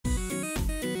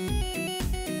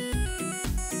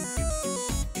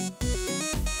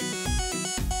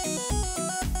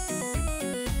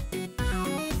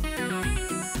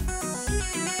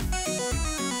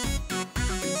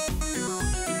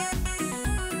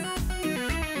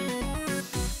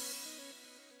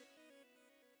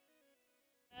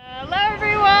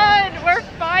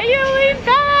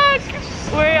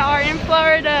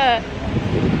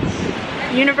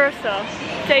Universal,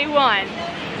 day one.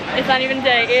 It's not even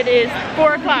day, it is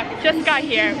 4 o'clock, just got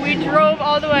here. We drove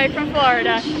all the way from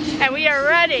Florida and we are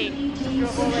ready.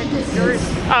 Drove all the way from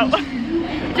Jersey. Oh,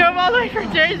 drove all the way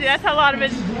from Jersey. That's how a lot of it,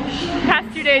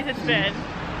 past 2 days it's been.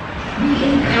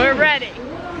 And we're ready.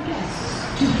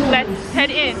 Let's head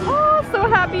in. Oh, so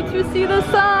happy to see the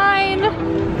sign.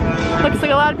 Looks like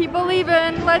a lot of people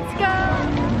leaving. Let's go.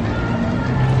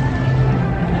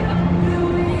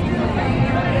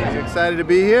 You excited to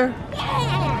be here?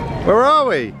 Yeah. Where are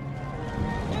we?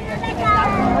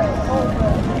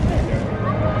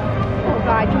 Oh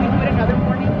God, can we do it another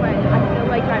morning when I feel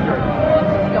like I'm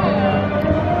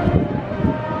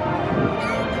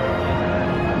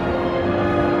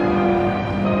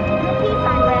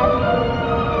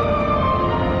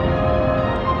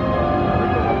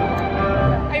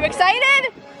Are you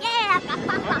excited? Yeah.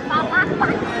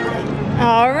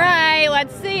 All right,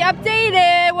 let's see,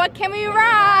 updated. What can we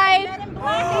ride? Men in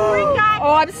Black and Green Guy.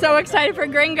 Oh, I'm so excited for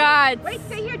Green Gods. Wait,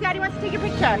 stay here. Daddy wants to take a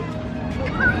picture.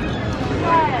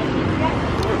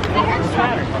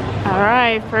 All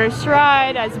right, first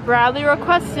ride, as Bradley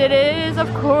requested, is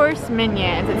of course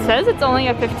Minions. It says it's only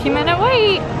a 15-minute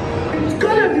wait. It's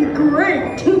gonna be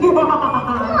great. Come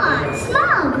on,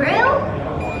 smile, Grill.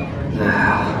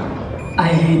 I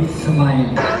hate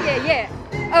smiling. Oh yeah, yeah.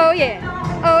 Oh yeah.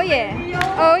 Oh yeah.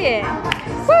 Oh yeah.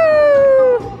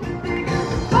 Woo!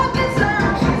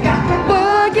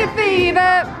 Boogie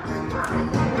fever.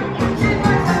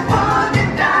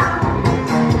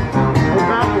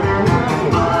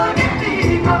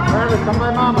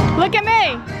 Look at me.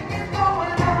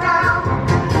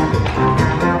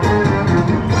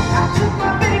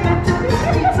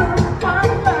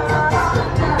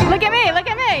 Look at me, look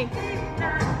at me.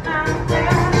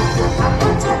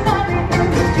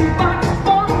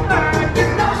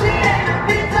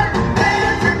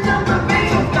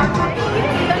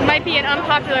 Might be an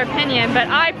unpopular opinion, but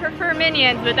I prefer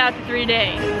Minions without the 3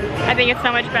 days. I think it's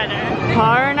so much better.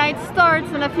 Horror Night starts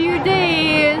in a few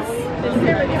days.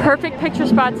 Perfect picture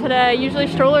spot today. Usually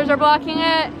strollers are blocking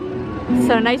it.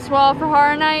 So nice wall for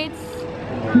Horror Nights.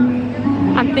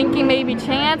 I'm thinking maybe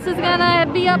Chance is gonna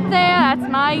be up there. That's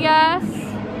my guess.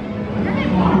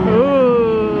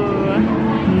 Ooh.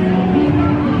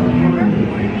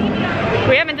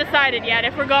 We haven't decided yet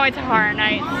if we're going to Horror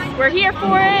Nights. We're here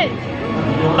for it,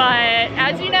 but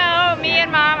as you know, me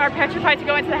and Mom are petrified to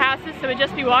go into the houses, so we'd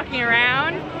just be walking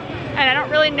around. And I don't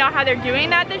really know how they're doing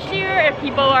that this year, if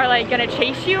people are like gonna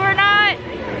chase you or not.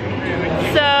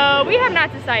 So we have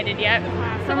not decided yet.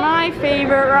 So my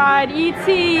favorite ride,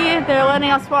 E.T. They're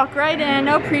letting us walk right in,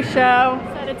 no pre-show.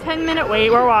 At a 10-minute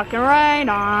wait, we're walking right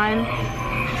on.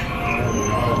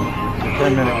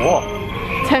 10-minute walk.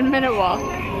 10-minute walk.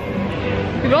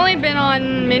 We've only been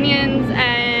on Minions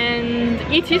and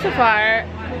E.T. so far,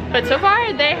 but so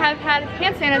far they have had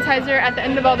hand sanitizer at the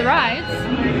end of all the rides.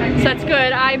 So that's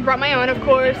good. I brought my own, of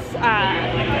course,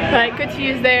 but good to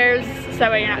use theirs so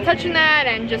that way you're not touching that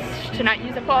and just to not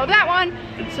use up all of that one.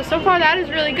 So far that is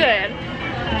really good.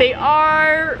 They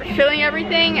are filling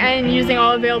everything and using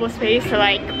all available space, so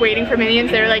like waiting for Minions,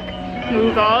 they're like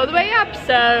move all the way up,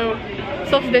 so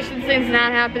social distancing is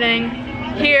not happening.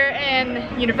 Here in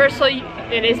Universal,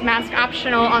 it is mask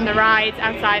optional on the rides,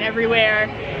 outside, everywhere.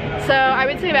 So I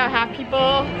would say about half people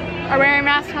are wearing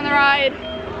masks on the ride.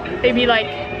 Maybe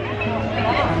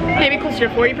closer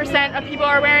to 40% of people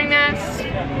are wearing masks.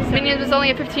 Minions was only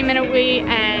a 15-minute wait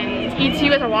and E.T.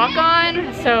 was a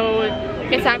walk-on, so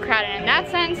it's not crowded in that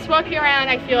sense. Walking around,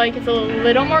 I feel like it's a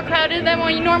little more crowded than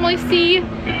what you normally see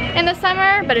in the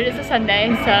summer, but it is a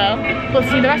Sunday, so we'll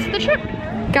see the rest of the trip.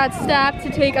 Got stopped to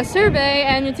take a survey,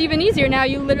 and it's even easier now.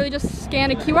 You literally just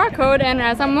scan a QR code, and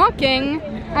as I'm walking,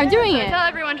 I'm doing it. I tell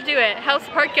everyone to do it. Helps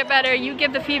the park get better. You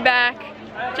give the feedback.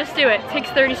 Just do it. It takes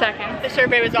 30 seconds. The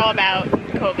survey was all about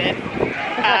COVID.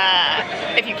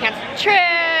 If you canceled the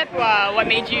trip, what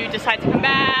made you decide to come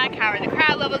back, how are the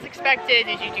crowd levels expected,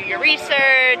 did you do your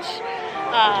research,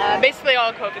 basically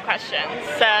all COVID questions.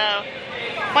 So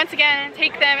once again,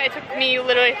 take them. It took me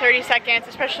literally 30 seconds,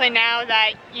 especially now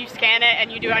that you scan it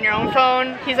and you do it on your own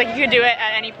phone. He's like, you could do it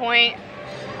at any point.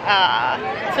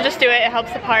 So just do it. It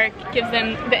helps the park, gives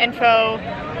them the info,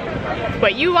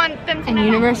 what you want them to know. And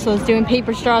Universal is doing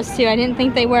paper straws too. I didn't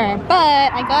think they were,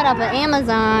 but I got off of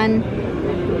Amazon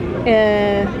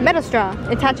metal straw.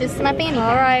 It attaches to my fanny.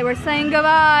 All right, we're saying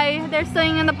goodbye. They're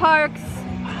staying in the parks.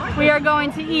 We are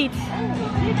going to eat.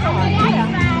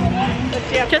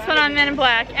 Just went on Men in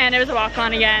Black and it was a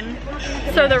walk-on again.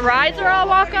 So the rides are all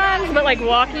walk-ons, but like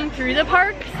walking through the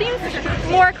park seems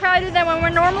more crowded than when we're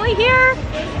normally here.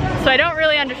 So I don't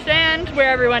really understand where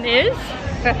everyone is.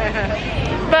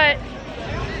 But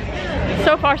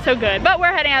So far so good, but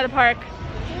we're heading out of the park.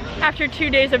 After 2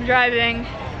 days of driving,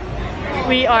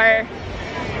 we are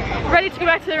ready to go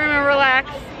back to the room and relax,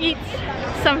 eat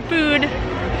some food.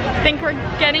 Think we're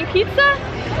getting pizza?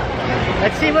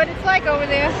 Let's see what it's like over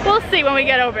there. We'll see when we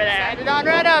get over there. Decided on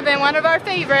red oven, one of our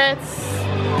favorites.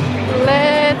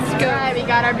 Let's go. Right, we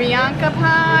got our Bianca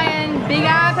pie and big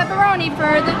eye pepperoni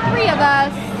for the 3 of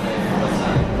us.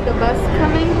 The bus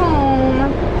coming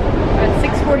home at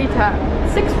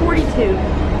 6:42.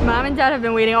 Mom and Dad have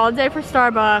been waiting all day for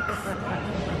Starbucks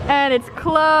and it's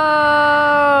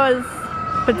closed.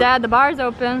 But Dad, the bar's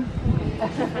open.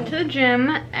 Went to the gym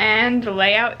and the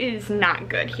layout is not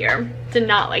good here. Did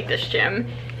not like this gym.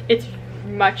 It's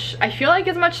much, I feel like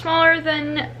it's much smaller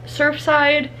than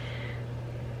Surfside.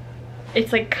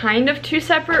 It's like kind of 2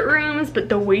 separate rooms, but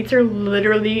the weights are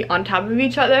literally on top of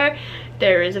each other.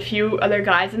 There is a few other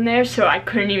guys in there, so I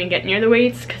couldn't even get near the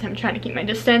weights because I'm trying to keep my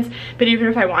distance. But even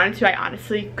if I wanted to, I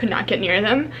honestly could not get near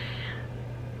them.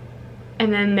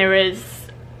 And then there is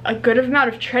a good amount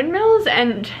of treadmills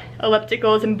and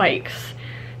ellipticals and bikes.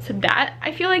 So that,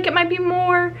 I feel like it might be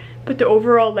more, but the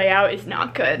overall layout is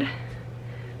not good.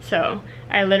 So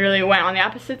I literally went on the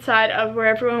opposite side of where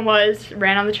everyone was,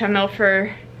 ran on the treadmill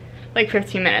for like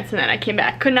 15 minutes, and then I came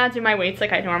back. Could not do my weights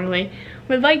like I normally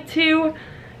would like to.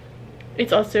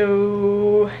 It's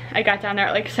also, I got down there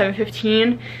at like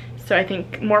 7:15, so I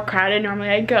think more crowded. Normally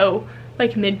I go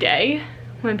like midday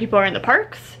when people are in the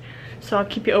parks. So I'll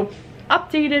keep you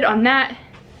updated on that,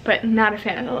 but not a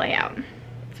fan of the layout.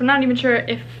 So I'm not even sure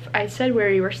if I said where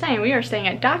we were staying. We are staying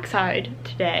at Dockside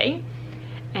today,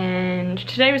 and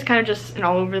today was kind of just an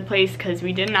all over the place because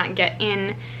we did not get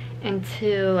in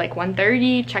until like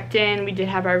 1:30, checked in. We did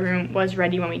have our room was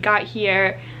ready when we got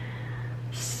here,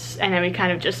 and then we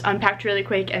kind of just unpacked really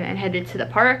quick and then headed to the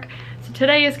park. So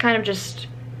today is kind of just,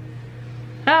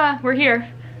 we're here.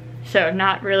 So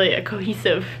not really a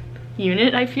cohesive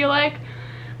unit, I feel like.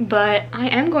 But I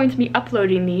am going to be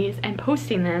uploading these and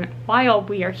posting them while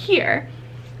we are here.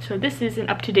 So this is an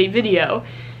up-to-date video.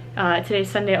 Today's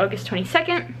Sunday, August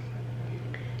 22nd.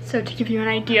 So to give you an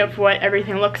idea of what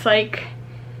everything looks like,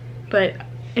 but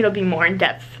it'll be more in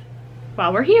depth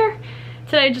while we're here.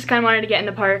 Today I just kind of wanted to get in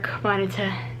the park, wanted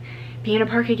to be in a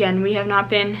park again. We have not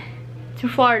been to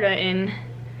Florida in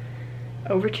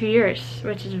over 2 years,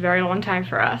 which is a very long time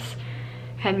for us.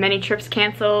 Had many trips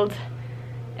canceled,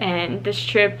 and this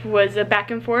trip was a back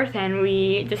and forth, and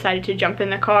we decided to jump in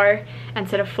the car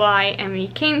instead of fly, and we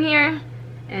came here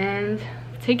and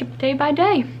take it day by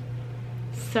day.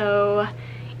 So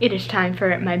it is time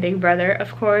for my big brother,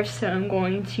 of course, so I'm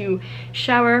going to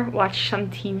shower, watch some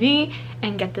TV,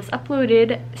 and get this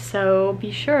uploaded. So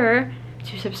be sure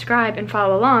to subscribe and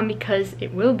follow along because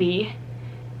it will be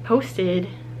posted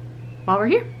while we're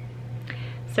here.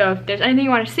 So if there's anything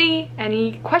you want to see,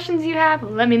 any questions you have,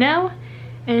 let me know,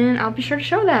 and I'll be sure to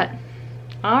show that.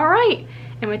 All right,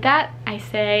 and with that, I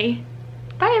say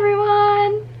bye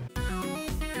everyone.